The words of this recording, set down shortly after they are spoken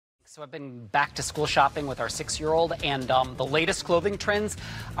So I've been back to school shopping with our 6-year-old, and the latest clothing trends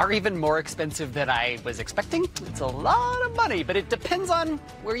are even more expensive than I was expecting. It's a lot of money, but it depends on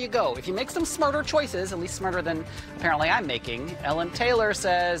where you go. If you make some smarter choices, at least smarter than apparently I'm making, Ellen Taylor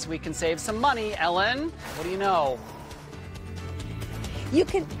says we can save some money. Ellen, what do you know? You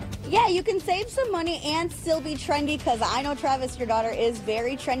can save some money and still be trendy, because I know, Travis, your daughter is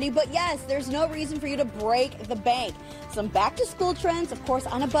very trendy. But yes, there's no reason for you to break the bank. Some back-to-school trends, of course,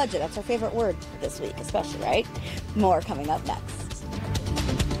 on a budget. That's our favorite word this week, especially, right? More coming up next.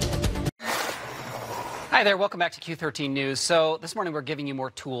 Hi there, welcome back to Q13 News. So this morning we're giving you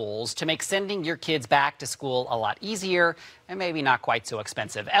more tools to make sending your kids back to school a lot easier and maybe not quite so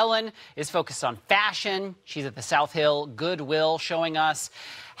expensive. Ellen is focused on fashion. She's at the South Hill Goodwill showing us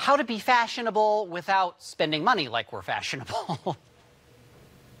how to be fashionable without spending money like we're fashionable.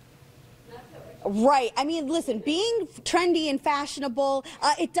 Right. I mean, listen, being trendy and fashionable,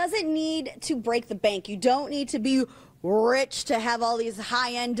 it doesn't need to break the bank. You don't need to be rich to have all these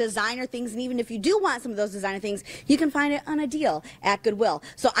high-end designer things, and even if you do want some of those designer things, you can find it on a deal at Goodwill.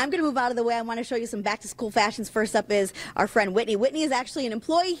 So I'm going to move out of the way. I want to show you some back-to-school fashions. First up is our friend Whitney. Whitney is actually an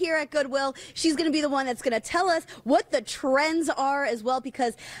employee here at Goodwill. She's going to be the one that's going to tell us what the trends are as well,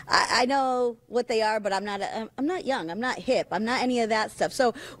 because I know what they are, but I'm not young, I'm not hip, I'm not any of that stuff.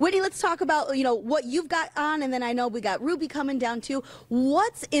 So Whitney, let's talk about, you know, what you've got on, and then I know we got Ruby coming down too.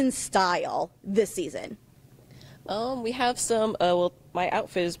 What's in style this season? We have some, well, my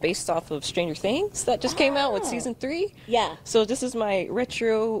outfit is based off of Stranger Things that just came out with season 3. Yeah. So this is my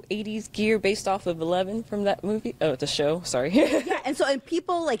retro 80s gear based off of 11 from that movie. Oh, the show, sorry. Yeah, and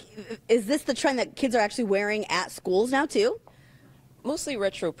people, like, is this the trend that kids are actually wearing at schools now too? Mostly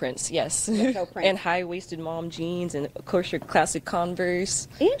retro prints, yes. Retro prints. And high-waisted mom jeans, and of course your classic Converse.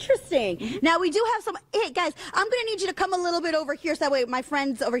 Interesting. Now we do have some, hey guys, I'm going to need you to come a little bit over here so that way my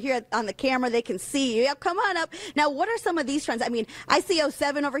friends over here on the camera, they can see you. Yeah, come on up. Now what are some of these trends? I mean, I see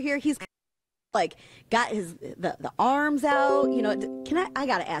 07 over here. He's like got his the arms out. You know, I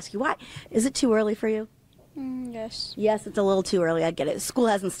got to ask you, why? Is it too early for you? Yes. Yes, it's a little too early. I get it. School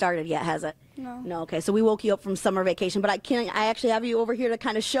hasn't started yet, has it? No. No, okay. So we woke you up from summer vacation, but I actually have you over here to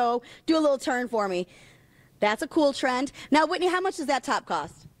kind of do a little turn for me. That's a cool trend. Now, Whitney, how much does that top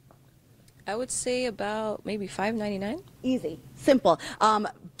cost? I would say about maybe $5.99. Easy. Simple.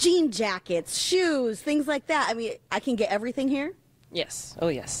 Jean jackets, shoes, things like that. I mean, I can get everything here? Yes. Oh,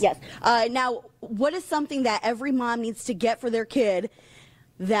 yes. Yes. Now, what is something that every mom needs to get for their kid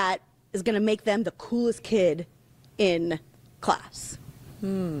that is going to make them the coolest kid in class?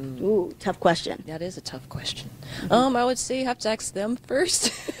 Ooh, tough question. That is a tough question. I would say you have to ask them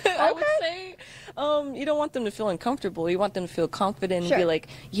first. I would say you don't want them to feel uncomfortable. You want them to feel confident and be like,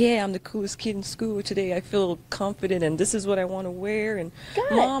 yeah, I'm the coolest kid in school today. I feel confident, and this is what I want to wear. And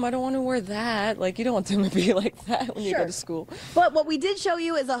Mom, I don't want to wear that. Like, you don't want them to be like that when you go to school. But what we did show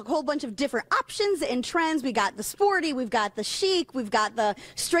you is a whole bunch of different options and trends. We got the sporty, we've got the chic, we've got the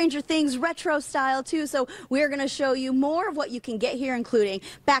Stranger Things retro style too. So we're going to show you more of what you can get here, including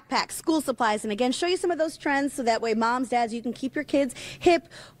backpacks, school supplies, and again, show you some of those trends so that way moms, dads, you can keep your kids hip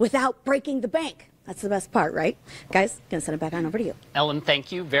without breaking the bank. That's the best part, right? Guys, gonna send it back on over to you. Ellen,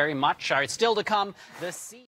 thank you very much. All right, still to come, the